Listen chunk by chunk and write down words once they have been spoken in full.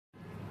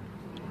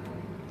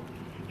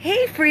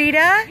Hey,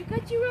 Freeda. You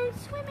got your own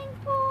swimming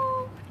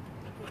pool.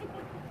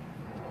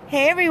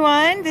 Hey,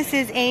 everyone. This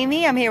is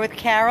Amy. I'm here with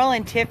Carol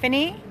and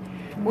Tiffany.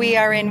 We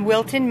are in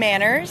Wilton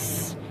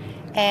Manors.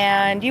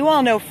 And you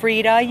all know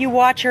Freeda. You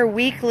watch her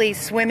weekly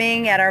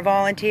swimming at our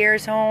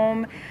volunteers'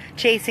 home,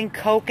 chasing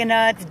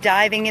coconuts,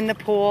 diving in the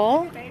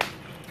pool.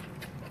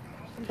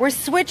 We're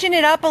switching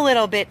it up a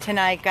little bit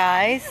tonight,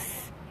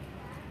 guys.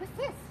 What's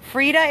this?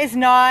 Freeda is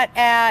not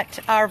at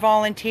our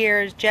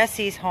volunteers,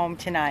 Jesse's home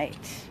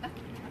tonight.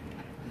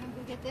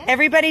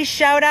 Everybody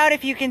shout out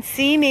if you can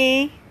see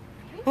me.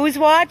 Who's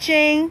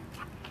watching?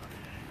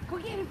 Go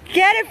get it.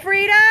 Get it,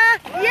 Freeda!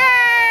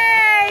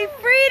 Yay!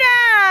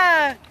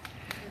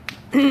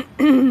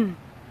 Freeda!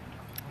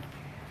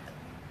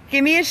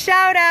 Give me a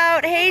shout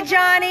out. Hey,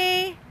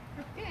 Johnny.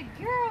 Good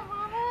girl,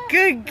 Mama.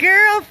 Good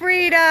girl,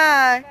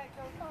 Freeda.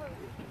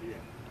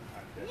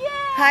 Yeah.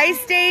 Hi,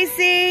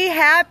 Stacy.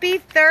 Happy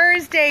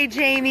Thursday,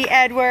 Jamie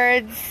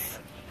Edwards.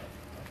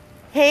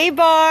 Hey,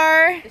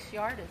 Bar. This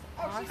yard is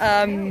awesome.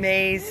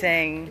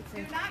 Amazing.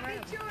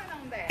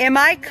 Am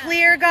I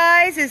clear,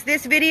 guys? Is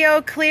this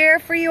video clear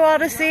for you all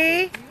to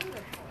see?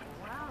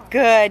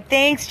 Good.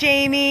 Thanks,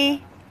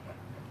 Jamie.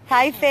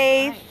 Hi,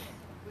 Faith.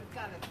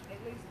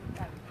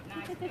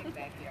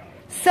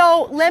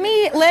 So let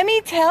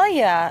me tell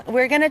you,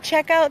 we're gonna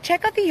check out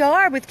the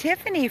yard with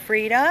Tiffany,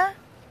 Freeda.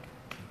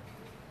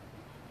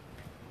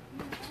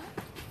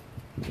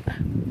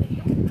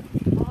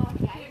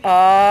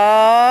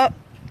 Oh.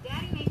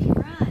 Daddy made you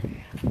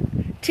run.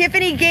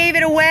 Tiffany gave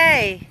it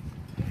away.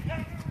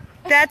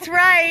 That's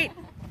right.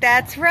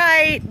 That's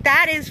right.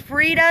 That is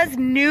Freeda's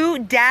new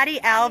Daddy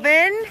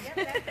Alvin.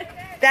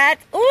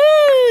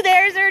 Ooh,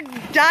 there's her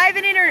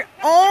diving in her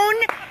own,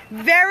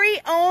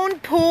 very own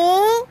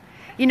pool.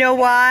 You know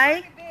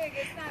why?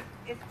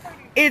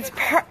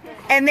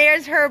 And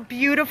there's her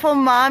beautiful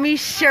mommy,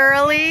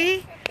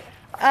 Shirley.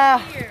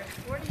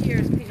 40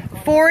 years, people.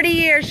 40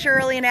 years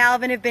Shirley and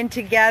Alvin have been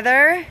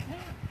together.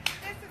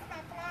 This is my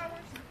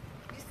flowers.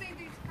 You see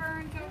these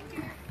ferns over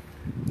here?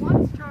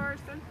 One's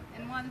Tarzan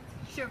and one's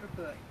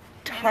Sugarfoot.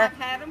 And I've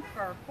had them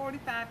for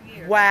 45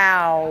 years.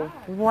 Wow.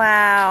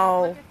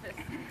 Wow. Look at this.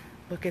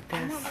 Look at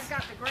And this. when we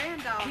got the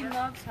granddaughter, He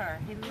loves her.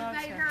 He loves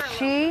made her. her a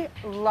She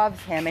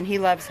loves him and he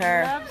loves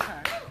her. Loves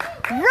her.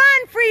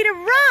 Run, Freeda,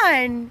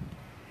 run!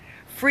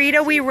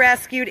 Freeda we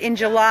rescued in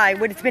July.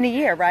 It's been a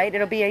year, right?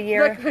 It'll be a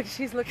year. Look what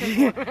she's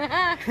looking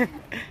for.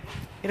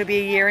 It'll be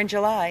a year in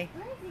July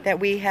that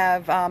we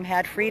have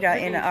had Freeda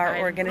in our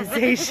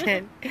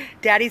organization.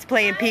 Daddy's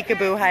playing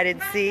peekaboo hide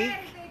and seek.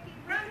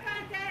 Run,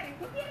 Daddy.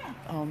 Go get him.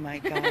 Oh my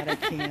God, I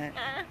can't.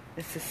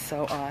 This is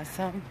so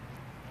awesome.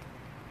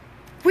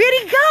 Where'd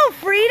he go,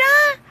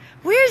 Freeda?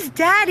 Where's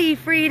Daddy,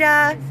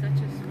 Freeda? He's such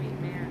a sweet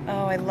man.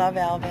 Oh, I love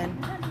Alvin.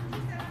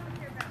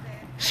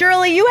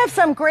 Shirley, you have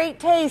some great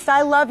taste.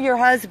 I love your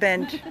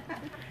husband.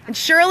 And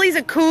Shirley's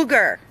a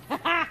cougar. And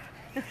I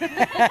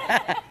said,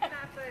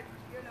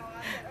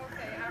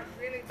 okay, I've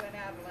really been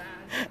out of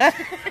line. I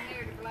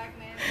married a black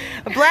man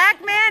A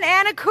black man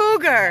and a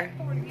cougar.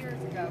 40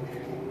 years ago.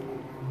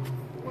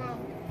 Well,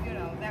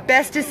 that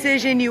Best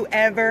decision you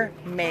ever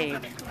made.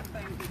 was a cool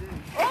thing to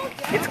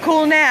do. It's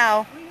cool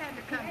now. We had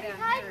to come down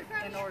here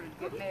in order to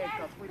get married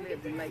because we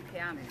lived in Lake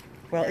County.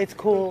 Well, it's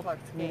cool. Ku Klux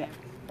Klan Yeah,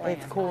 plan.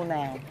 it's cool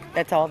now.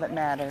 That's all that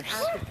matters.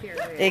 I could care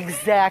less.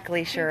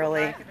 Exactly, People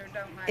Shirley. like it or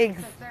don't like it,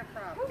 that's their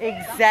problem.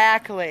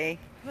 Exactly.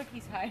 Look,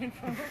 he's hiding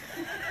from her.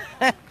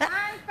 Find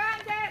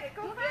Daddy.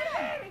 Go find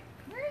Daddy.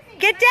 Where is he?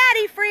 Get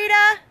Daddy,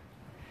 Freeda.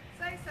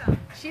 Say something.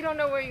 She don't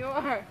know where you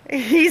are.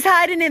 He's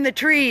hiding in the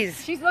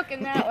trees. She's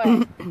looking that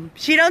way.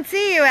 She don't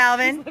see you,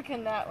 Alvin. She's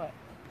looking that way.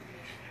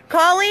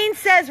 Colleen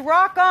says,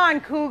 rock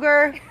on,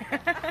 cougar. Get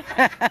him.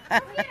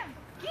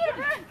 Get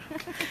him.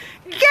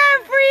 Get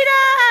him,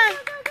 Freeda!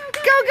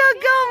 Go, go,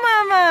 go,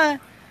 Mama!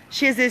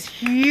 She has this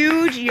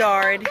huge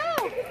yard.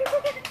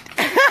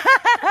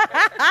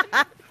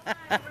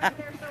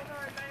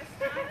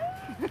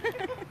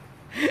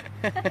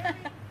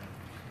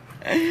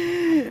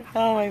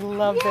 Oh, I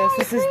love this.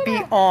 This is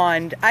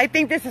beyond. I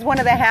think this is one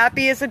of the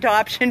happiest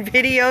adoption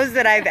videos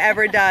that I've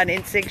ever done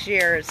in 6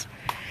 years.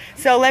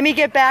 So let me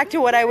get back to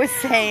what I was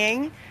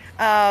saying.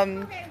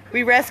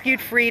 We rescued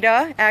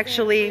Freeda,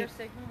 actually.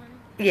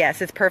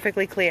 Yes, it's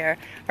perfectly clear.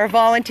 Our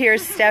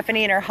volunteers,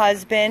 Stephanie and her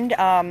husband,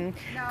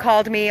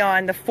 called me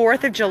on the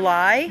 4th of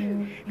July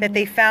that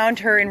they found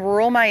her in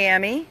rural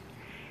Miami,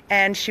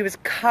 and she was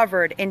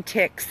covered in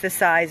ticks the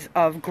size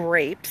of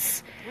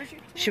grapes.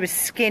 She was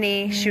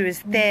skinny, she was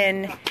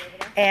thin,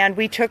 and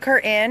we took her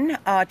in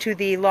to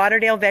the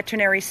Lauderdale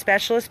Veterinary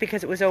Specialist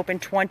because it was open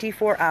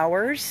 24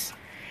 hours.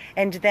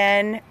 And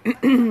then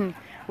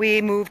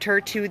we moved her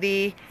to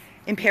the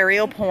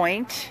Imperial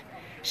Point.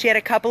 She had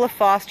a couple of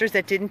fosters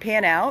that didn't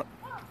pan out.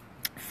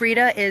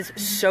 Freeda is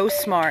so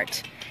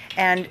smart,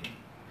 and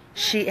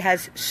she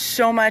has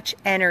so much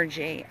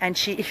energy, and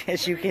she,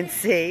 as you can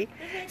see,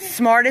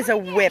 smart as a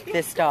whip,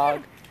 this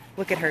dog.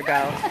 Look at her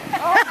go.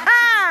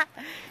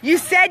 You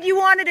said you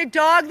wanted a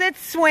dog that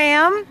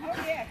swam,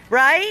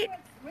 right?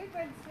 We've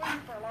been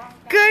swimming for a long time.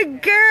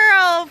 Good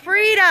girl, ball,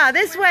 Freeda.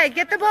 This way.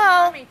 Get the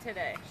ball. Me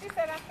today. She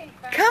said I can't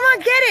find Come on,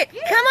 get it.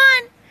 Come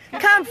on.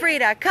 Come,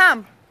 Freeda.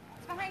 Come.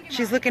 Behind your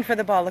She's mom. looking for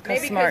the ball. Look how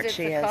Maybe smart because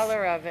she it's the is.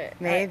 color of it.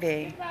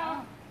 Maybe.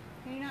 Can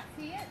you not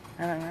see it?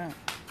 I don't know.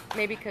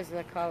 Maybe because of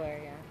the color,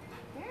 yeah.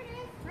 There it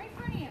is, right in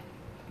front of you.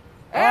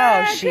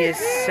 Oh, she is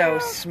so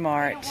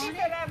smart. She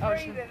said I'm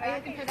breathing. Are you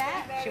looking for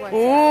that? She wants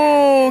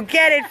Ooh,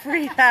 get it,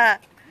 Freeda.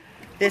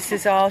 This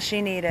is all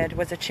she needed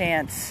was a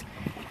chance.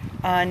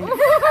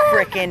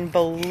 Unfrickin'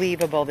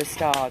 believable, this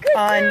dog.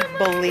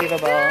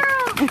 Unbelievable.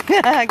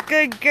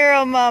 Good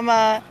girl,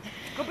 Mama.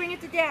 Go bring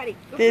it to Daddy.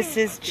 This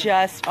is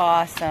just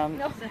awesome.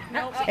 No.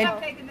 I'm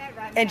taking that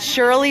right And now.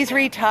 Shirley's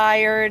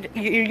retired.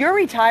 You're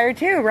retired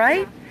too,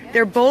 right?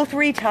 They're both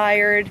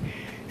retired.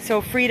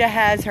 So Freeda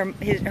has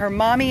her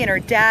mommy and her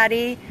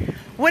daddy.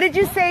 What did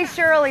you say,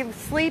 Shirley?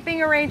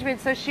 Sleeping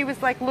arrangement. So she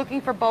was like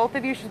looking for both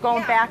of you. She's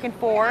going back and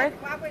forth.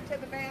 I went to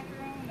the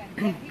bathroom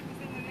and he was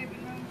in the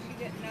living room. She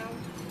didn't know.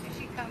 And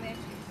she come in,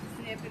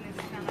 she's sniffing and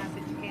stuff. I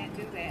said, you can't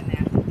do that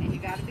now. And you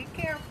got to be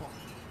careful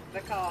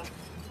because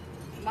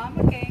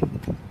Mama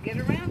can't get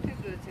around too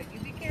good. So you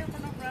be careful,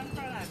 don't run in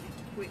front of me.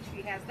 Which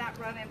she has not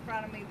run in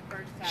front of me the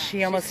first time.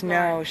 She almost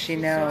knows. She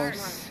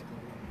knows.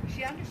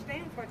 She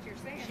understands what you're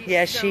saying.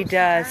 Yes, she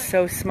does.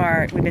 So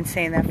smart. We've been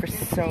saying that for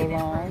so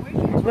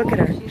long. Look at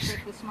her. She's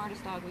like the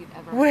smartest dog we've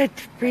ever What,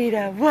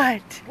 Freeda?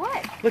 What?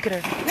 What? Look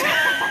at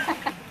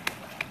her.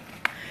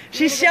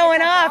 She's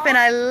showing off, and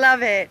I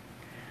love it.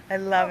 I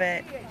love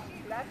it.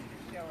 She loves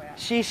to show out.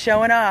 She's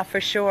showing off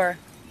for sure.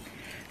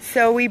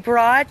 So we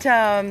brought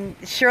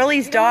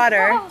Shirley's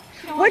daughter.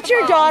 What's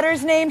your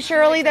daughter's name,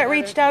 Shirley, that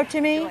reached out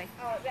to me?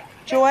 Oh,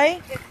 Joy?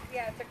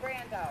 Yeah, it's a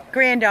granddaughter.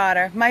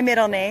 Granddaughter. My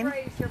middle name.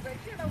 Raised her, but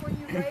you know when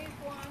you raise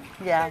one,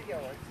 Yeah. they're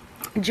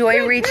yours.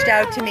 Joy reached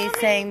out to me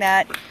saying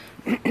that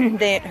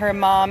that her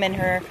mom and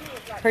her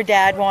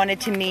dad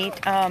wanted to meet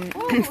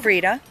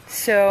Freeda.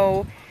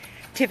 So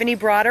Tiffany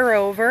brought her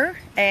over,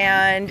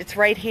 and it's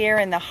right here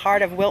in the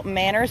heart of Wilton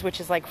Manors, which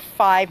is like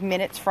 5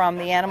 minutes from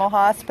the animal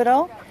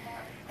hospital.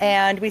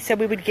 And we said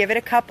we would give it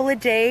a couple of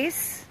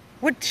days.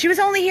 She was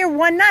only here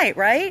one night,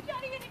 right?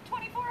 Not even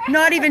 24 hours.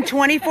 Not even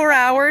 24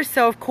 hours.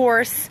 So of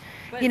course,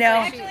 you know.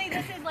 Actually,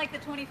 this is like the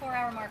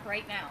 24-hour mark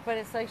right now. But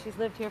it's like she's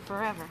lived here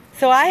forever.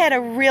 So I had a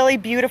really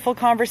beautiful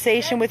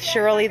conversation with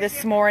Shirley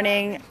this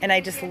morning, and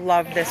I just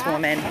love this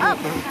woman.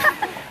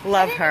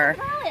 Love her.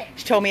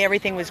 She told me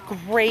everything was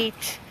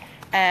great,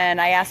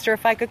 and I asked her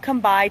if I could come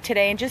by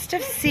today and just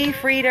to see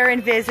Freeda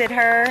and visit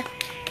her.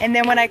 And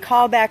then when I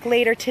called back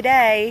later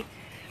today,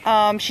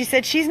 she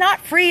said she's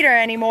not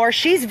Freeda anymore,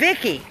 she's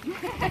Vicky.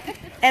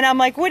 And I'm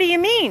like, what do you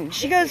mean?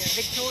 She goes,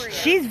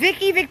 she's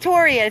Vicky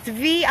Victoria. It's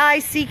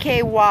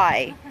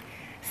V-I-C-K-Y.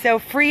 So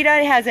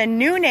Freeda has a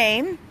new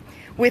name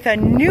with a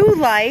new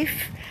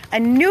life, a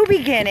new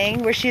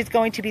beginning where she is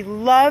going to be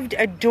loved,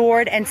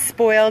 adored, and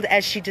spoiled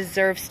as she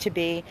deserves to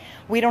be.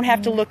 We don't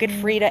have to look at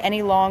Freeda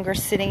any longer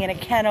sitting in a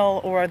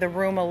kennel or the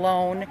room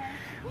alone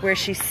where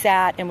she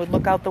sat and would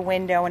look out the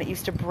window, and it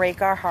used to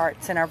break our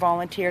hearts, and our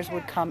volunteers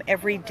would come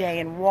every day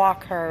and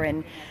walk her,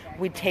 and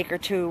we'd take her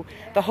to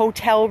the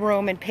hotel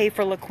room and pay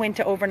for La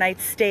Quinta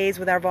overnight stays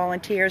with our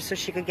volunteers so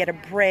she could get a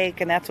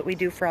break, and that's what we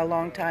do for our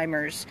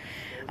long-timers.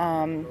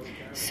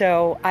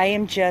 So I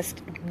am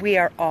just, we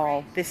are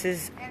all, this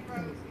is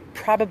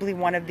probably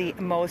one of the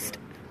most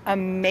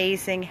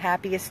amazing,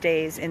 happiest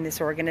days in this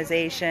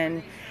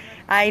organization.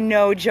 I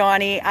know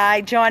Johnny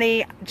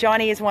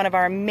is one of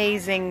our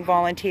amazing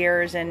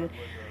volunteers, and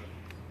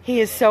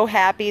he is so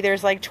happy.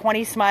 There's like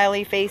 20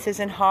 smiley faces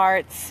and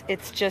hearts.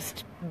 It's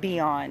just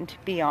beyond.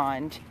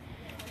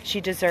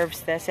 She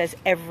deserves this, as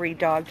every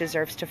dog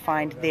deserves to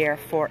find their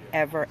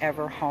forever,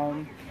 ever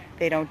home.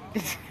 They don't...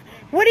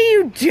 What are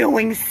you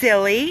doing,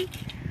 silly?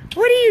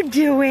 What are you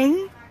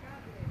doing?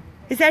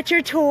 Is that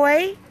your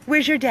toy?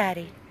 Where's your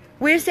daddy?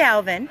 Where's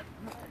Alvin?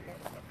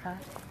 Huh?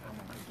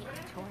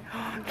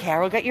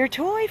 Carol got your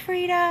toy,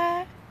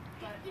 Freeda.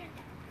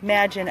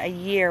 Imagine a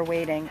year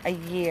waiting. A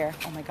year.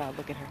 Oh my God,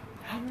 look at her.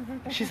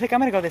 She's like, I'm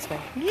gonna go this way.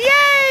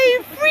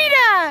 Yay,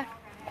 Freeda!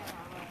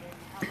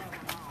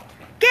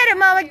 Get it,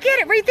 Mama, get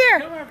it right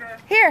there.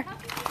 Here.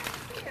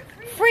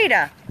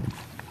 Freeda.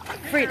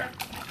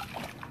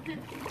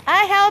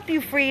 I help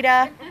you,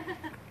 Freeda.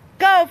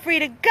 Go,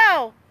 Freeda,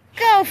 go.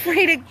 Go,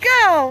 Freeda,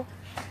 go.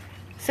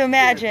 So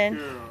imagine,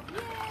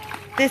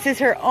 this is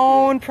her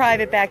own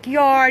private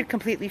backyard,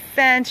 completely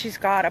fenced. She's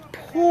got a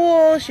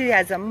pool. She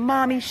has a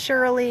mommy,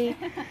 Shirley.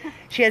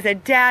 She has a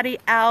daddy,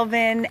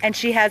 Alvin. And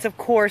she has, of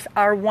course,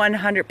 our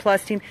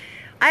 100+ team.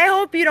 I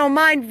hope you don't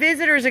mind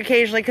visitors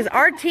occasionally, because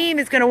our team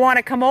is going to want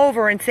to come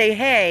over and say,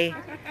 hey,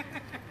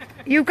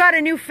 you've got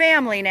a new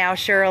family now,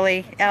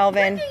 Shirley,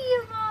 Alvin. Look at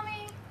you,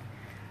 Mommy.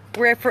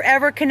 We're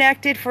forever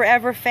connected,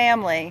 forever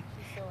family.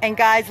 And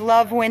guys,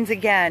 love wins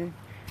again.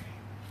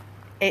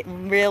 It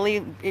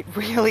really,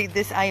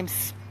 I am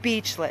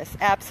speechless,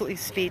 absolutely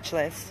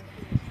speechless.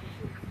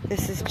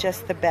 This is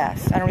just the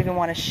best. I don't even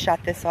want to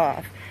shut this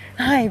off.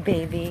 Hi,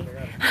 baby.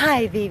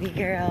 Hi, baby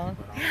girl.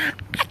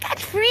 I got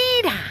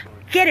Freeda.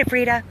 Get it,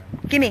 Freeda.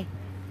 Gimme.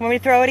 Want me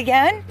to throw it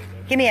again?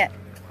 Gimme it.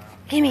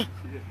 Gimme.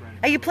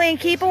 Are you playing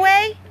keep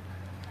away?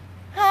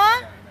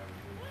 Huh?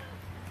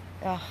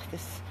 Oh,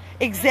 this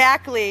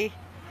exactly.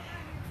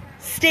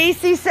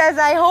 Stacy says,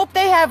 I hope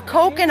they have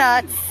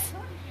coconuts.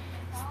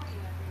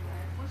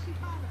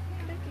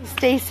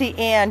 Stacy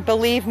Ann,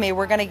 believe me,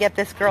 we're gonna get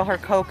this girl her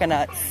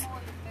coconuts.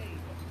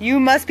 You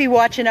must be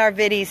watching our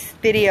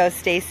videos,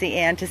 Stacy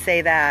Ann, to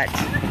say that.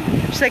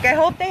 She's like, I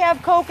hope they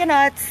have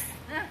coconuts.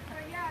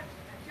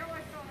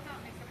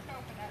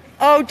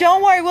 Oh,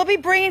 don't worry, we'll be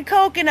bringing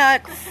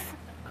coconuts.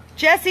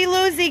 Jessie,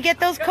 Lucy, get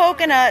those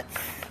coconuts.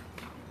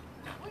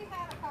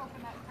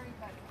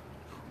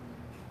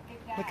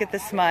 Look at the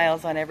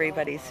smiles on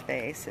everybody's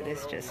face. It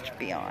is just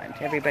beyond.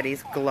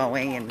 Everybody's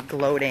glowing and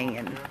gloating,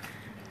 and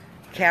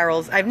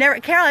Carol, I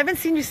haven't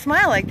seen you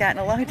smile like that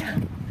in a long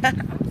time.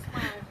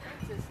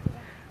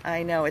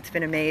 I know, it's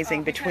been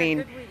amazing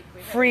between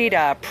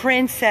Freeda,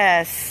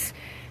 Princess,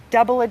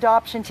 double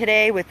adoption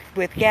today with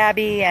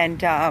Gabby and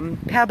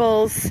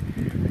Pebbles.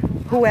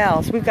 Who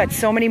else? We've got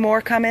so many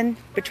more coming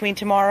between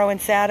tomorrow and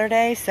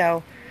Saturday,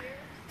 so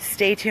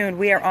stay tuned.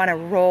 We are on a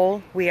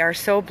roll. We are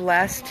so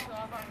blessed.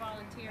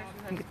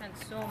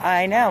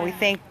 I know. We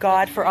thank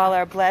God for all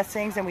our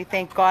blessings, and we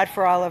thank God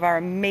for all of our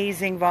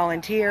amazing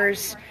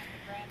volunteers.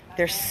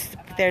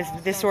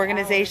 This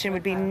organization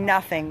would be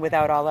nothing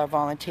without all our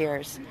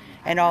volunteers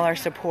and all our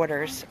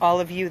supporters,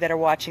 all of you that are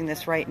watching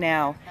this right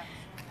now.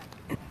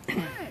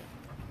 Want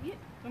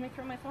me to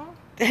throw my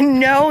phone?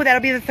 No,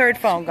 that'll be the third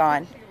phone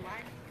gone.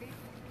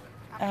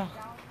 Oh,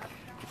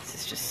 this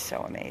is just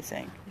so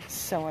amazing.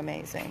 So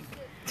amazing.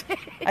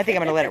 I think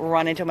I'm going to let it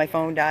run until my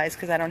phone dies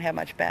because I don't have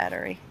much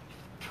battery.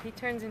 He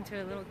turns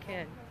into a little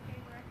kid.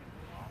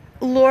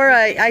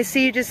 Laura, I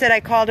see you just said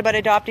I called about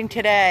adopting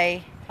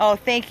today. Oh,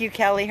 thank you,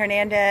 Kelly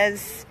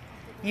Hernandez.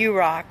 You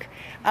rock.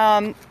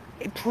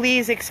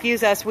 Please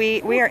excuse us.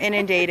 We are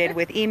inundated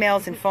with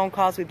emails and phone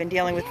calls. We've been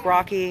dealing with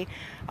Rocky,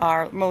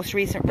 our most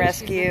recent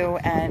rescue,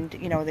 and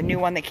you know, the new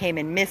one that came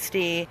in,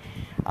 Misty,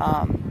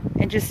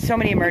 and just so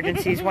many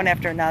emergencies, one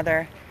after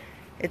another.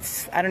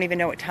 I don't even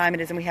know what time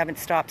it is, and we haven't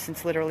stopped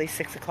since literally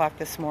 6 o'clock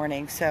this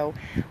morning. So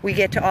we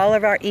get to all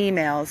of our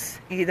emails.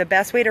 The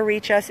best way to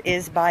reach us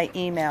is by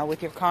email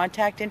with your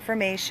contact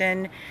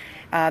information.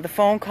 The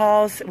phone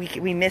calls,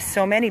 we miss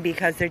so many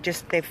because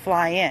they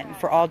fly in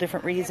for all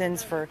different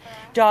reasons, for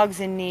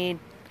dogs in need,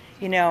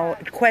 you know,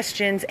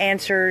 questions,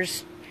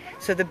 answers.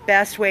 So the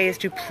best way is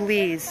to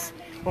please,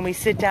 when we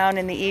sit down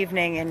in the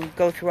evening and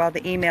go through all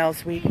the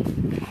emails, we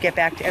get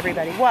back to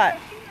everybody. What?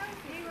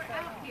 We were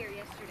out here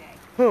yesterday.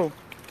 Who?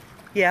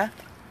 Yeah?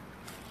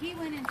 He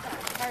went inside,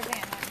 Tarzan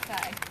went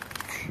inside,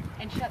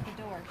 and shut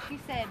the door. She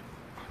said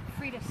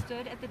Freeda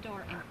stood at the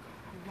door and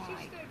She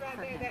cried stood right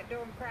for there him. at that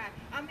door and cried.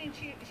 I mean,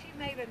 she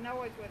made a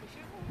noise with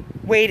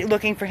it. Wait,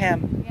 looking for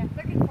him. Yeah,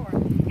 looking for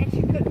him. And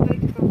she couldn't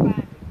wait to go find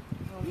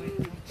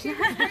him. She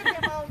was with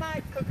him all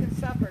night cooking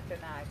supper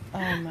tonight.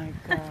 Oh my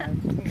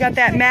God. You got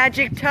that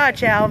magic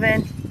touch,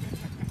 Alvin.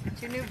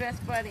 It's your new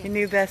best buddy. Your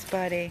new best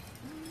buddy.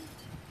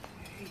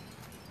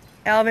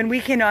 Alvin, we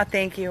cannot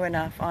thank you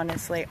enough,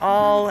 honestly.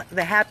 All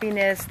the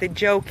happiness, the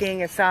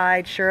joking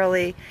aside,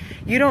 Shirley,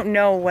 you don't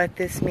know what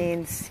this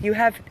means.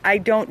 I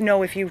don't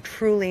know if you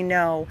truly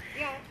know.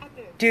 Yeah, I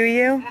do. Do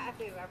you? I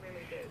do, I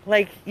really do.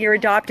 Like, you're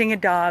adopting a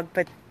dog,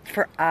 but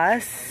for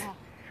us,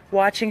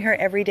 watching her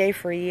every day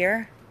for a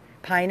year,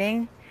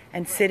 pining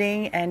and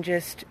sitting, and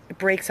just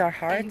breaks our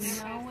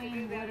hearts.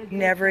 Knowing what a good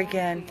Never dog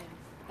again. she is.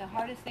 The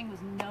hardest thing was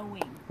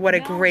knowing. What a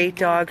Knowing great what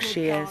dog good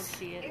she dog is.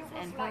 she is. It was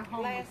And her like home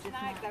was last just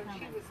night, not though, she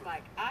coming. was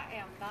like, I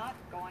am not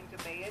going to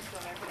bed till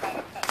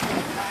everybody cuts their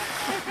grass.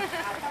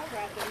 I told her,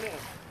 I said,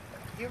 look,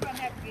 you're going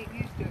to have to get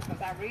used to it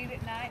because I read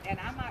at night and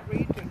I might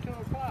read till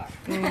 2 o'clock.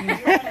 You're going to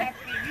have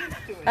to get used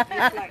to it.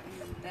 She's like,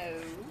 no,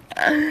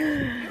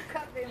 you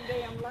cut them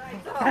damn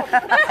lights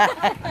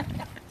off.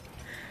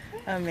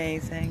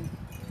 Amazing.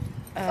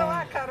 So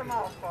I cut them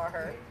off for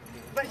her.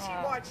 But she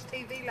watched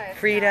TV last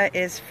Freeda night.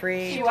 is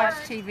free. She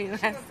watched TV She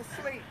last was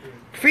asleep.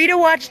 Freeda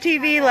watched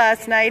TV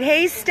last night.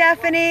 Hey,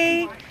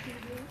 Stephanie.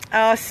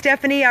 Oh,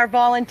 Stephanie, our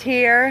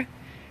volunteer,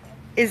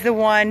 is the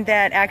one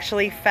that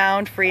actually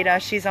found Freeda.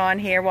 She's on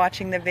here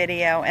watching the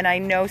video. And I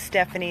know,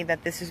 Stephanie,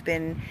 that this has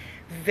been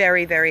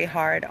very, very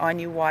hard on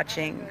you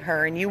watching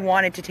her. And you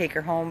wanted to take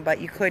her home, but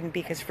you couldn't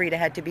because Freeda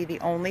had to be the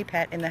only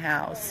pet in the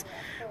house,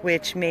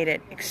 which made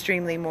it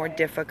extremely more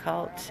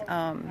difficult,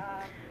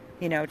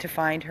 you know, to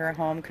find her a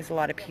home because a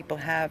lot of people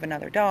have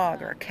another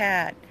dog or a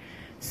cat.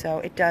 So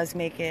it does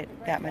make it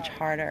that much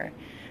harder.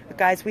 But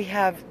guys, we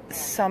have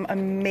some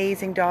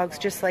amazing dogs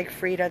just like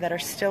Freeda that are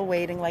still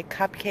waiting, like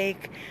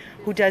Cupcake,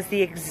 who does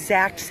the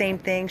exact same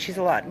thing. She's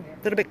a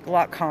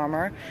lot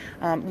calmer,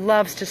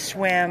 loves to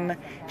swim,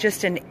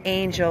 just an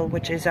angel,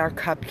 which is our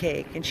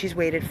Cupcake. And she's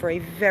waited for a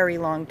very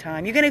long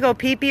time. You're gonna go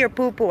pee-pee or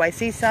poo-poo? I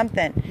see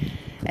something.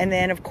 And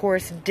then, of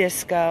course,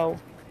 Disco,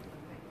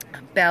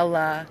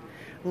 Bella,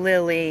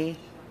 Lily,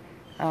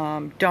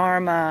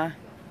 Dharma,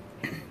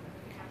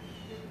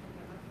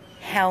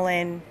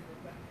 Helen.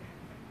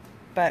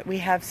 But we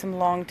have some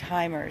long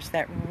timers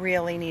that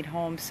really need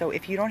homes. So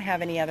if you don't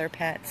have any other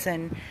pets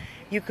and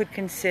you could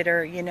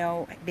consider, you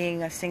know,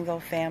 being a single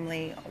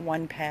family,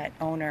 one pet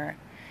owner.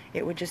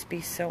 It would just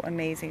be so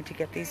amazing to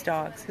get these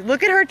dogs.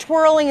 Look at her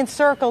twirling in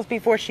circles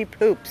before she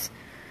poops.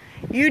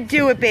 You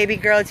do it, baby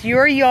girl. It's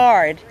your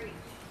yard.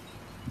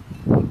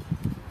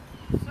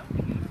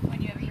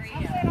 When you have three.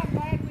 I said I'm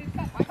glad we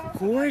cut my coat.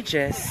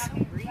 Gorgeous.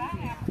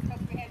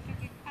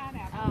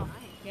 Oh,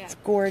 yeah. It's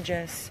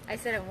gorgeous. I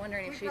said I'm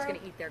wondering if she was going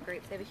to eat their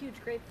grapes. They have a huge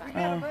grapevine.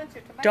 Oh.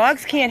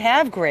 Dogs can't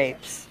have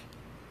grapes.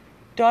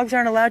 Dogs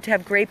aren't allowed to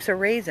have grapes or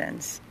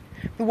raisins.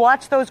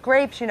 Watch those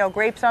grapes. You know,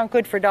 grapes aren't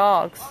good for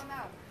dogs. Oh no.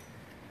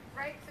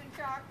 Grapes and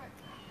chocolate.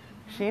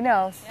 She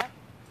knows. Yep.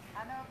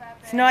 I know about that.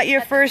 It's not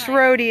your first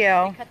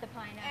rodeo. I cut the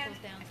pineapples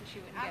down so she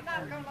wouldn't I'm get not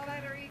burned. going to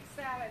let her eat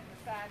salad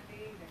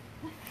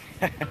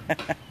beside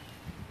me either.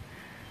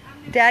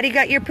 Daddy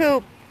got your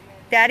poop.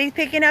 Daddy's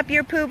picking up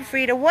your poop,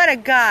 Freeda. What a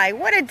guy.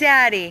 What a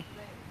daddy.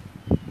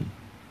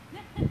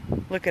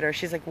 Look at her.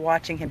 She's like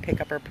watching him pick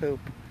up her poop.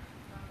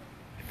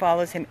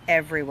 Follows him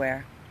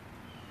everywhere.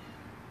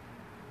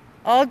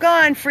 All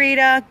gone,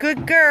 Freeda.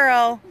 Good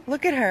girl.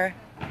 Look at her.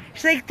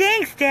 She's like,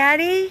 thanks,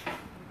 Daddy.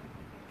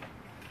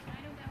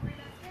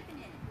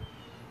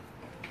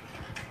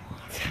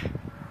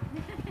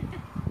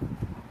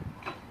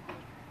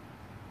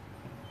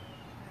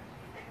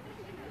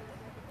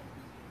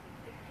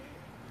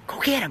 Go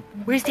get him.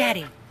 Where's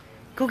Daddy?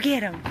 Go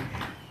get him.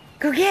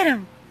 Go get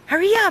him.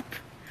 Hurry up.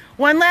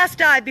 One last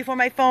dive before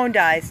my phone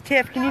dies.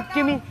 Tiff, can you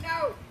do me?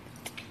 No.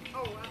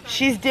 Oh, I thought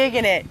She's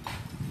digging it.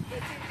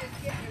 that she was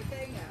just getting her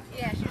thing up.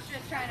 Yeah, she was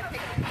just trying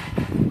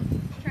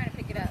to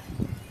pick it up.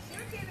 She'll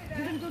get it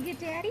You up. gonna go get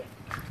Daddy?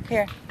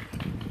 Here.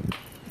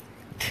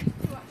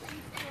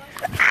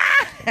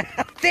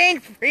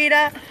 Thanks,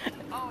 Freeda.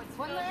 Oh, it's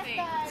one last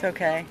dive. It's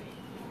okay.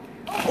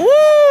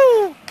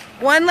 Woo!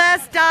 One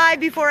last dive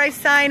before I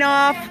sign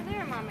off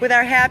with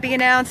our happy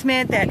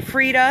announcement that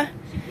Freeda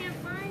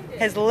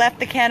has left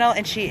the kennel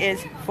and she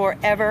is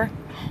forever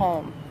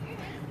home.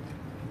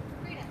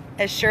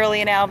 As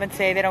Shirley and Alvin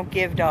say, they don't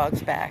give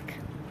dogs back.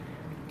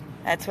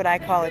 That's what I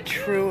call a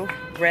true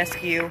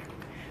rescue,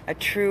 a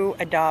true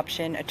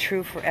adoption, a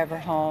true forever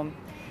home.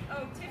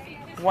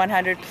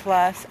 100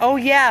 plus. Oh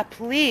yeah,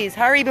 please,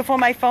 hurry before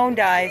my phone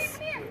dies.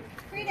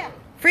 Freeda,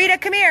 Freeda,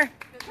 come here.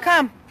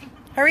 Come.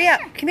 Hurry up.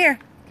 Come here.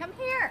 come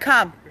here.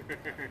 Come.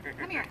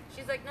 Come here.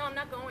 She's like, no, I'm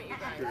not going with you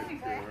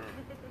guys.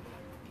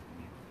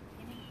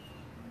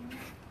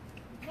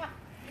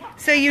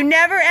 So you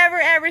never, ever,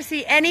 ever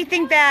see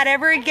anything bad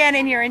ever again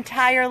in your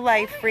entire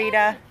life,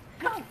 Freeda.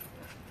 Go run.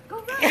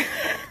 Go.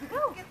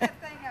 Get that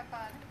thing up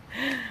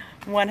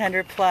on.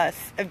 100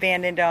 plus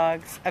abandoned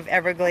dogs of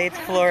Everglades,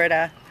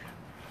 Florida.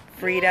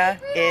 Freeda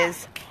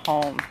is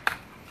home.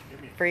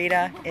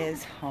 Freeda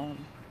is home.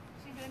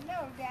 She said,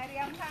 no, Daddy,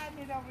 I'm hiding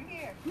it over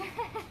here.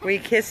 We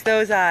kiss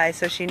those eyes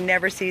so she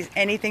never sees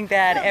anything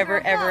bad ever,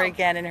 ever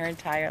again in her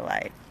entire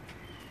life.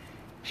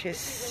 She is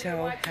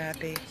so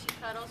happy. She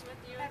cuddles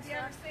with you and Have you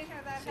ever stuff. seen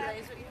her that She happy?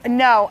 lays with you.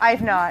 No,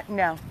 I've not.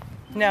 No.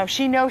 No,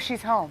 she knows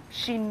she's home.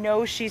 She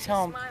knows she's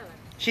home. Smiling.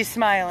 She's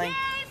smiling.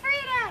 Hey,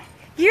 Freeda.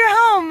 You're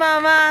home,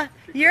 Mama.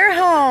 You're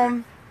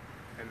home.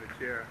 And the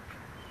chair.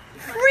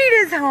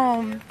 Freeda's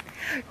home.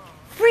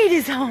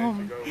 Freeda's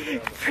home.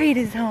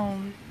 Freeda's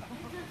home.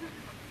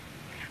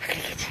 I gotta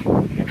get you.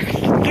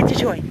 I gotta get the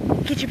toy.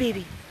 Get your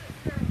baby.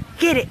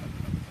 Get it.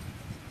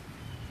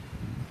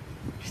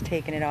 Just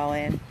taking it all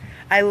in.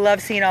 I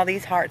love seeing all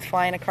these hearts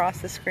flying across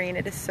the screen.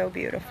 It is so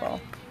beautiful.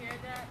 Did you hear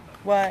that?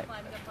 What?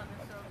 Climbed up on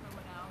the sofa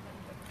with Alvin.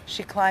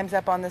 She climbs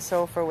up on the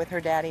sofa with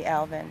her daddy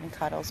Alvin and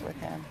cuddles with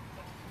him.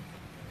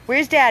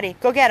 Where's Daddy?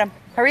 Go get him.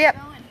 Hurry up.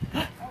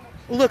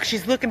 Look,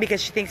 she's looking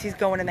because she thinks he's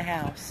going in the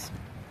house.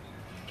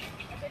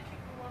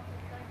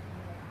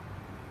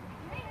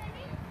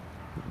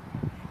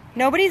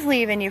 Nobody's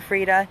leaving you,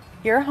 Freeda.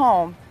 You're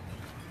home.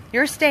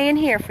 You're staying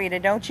here,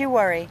 Freeda. Don't you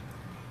worry.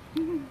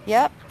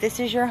 Yep, this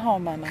is your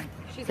home, Mama.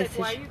 She's This like,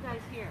 why is- are you guys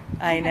here?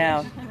 I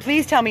know.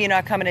 Please tell me you're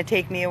not coming to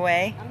take me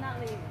away. I'm not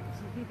leaving.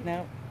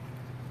 No.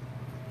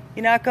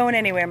 You're not going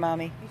anywhere,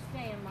 Mommy. You're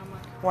staying, Mama.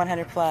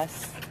 100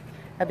 plus.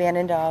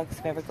 Abandoned dogs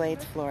of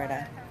Everglades,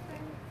 Florida.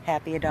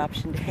 Happy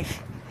Adoption Day.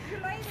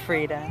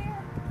 Freeda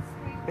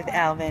with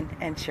Alvin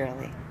and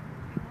Shirley.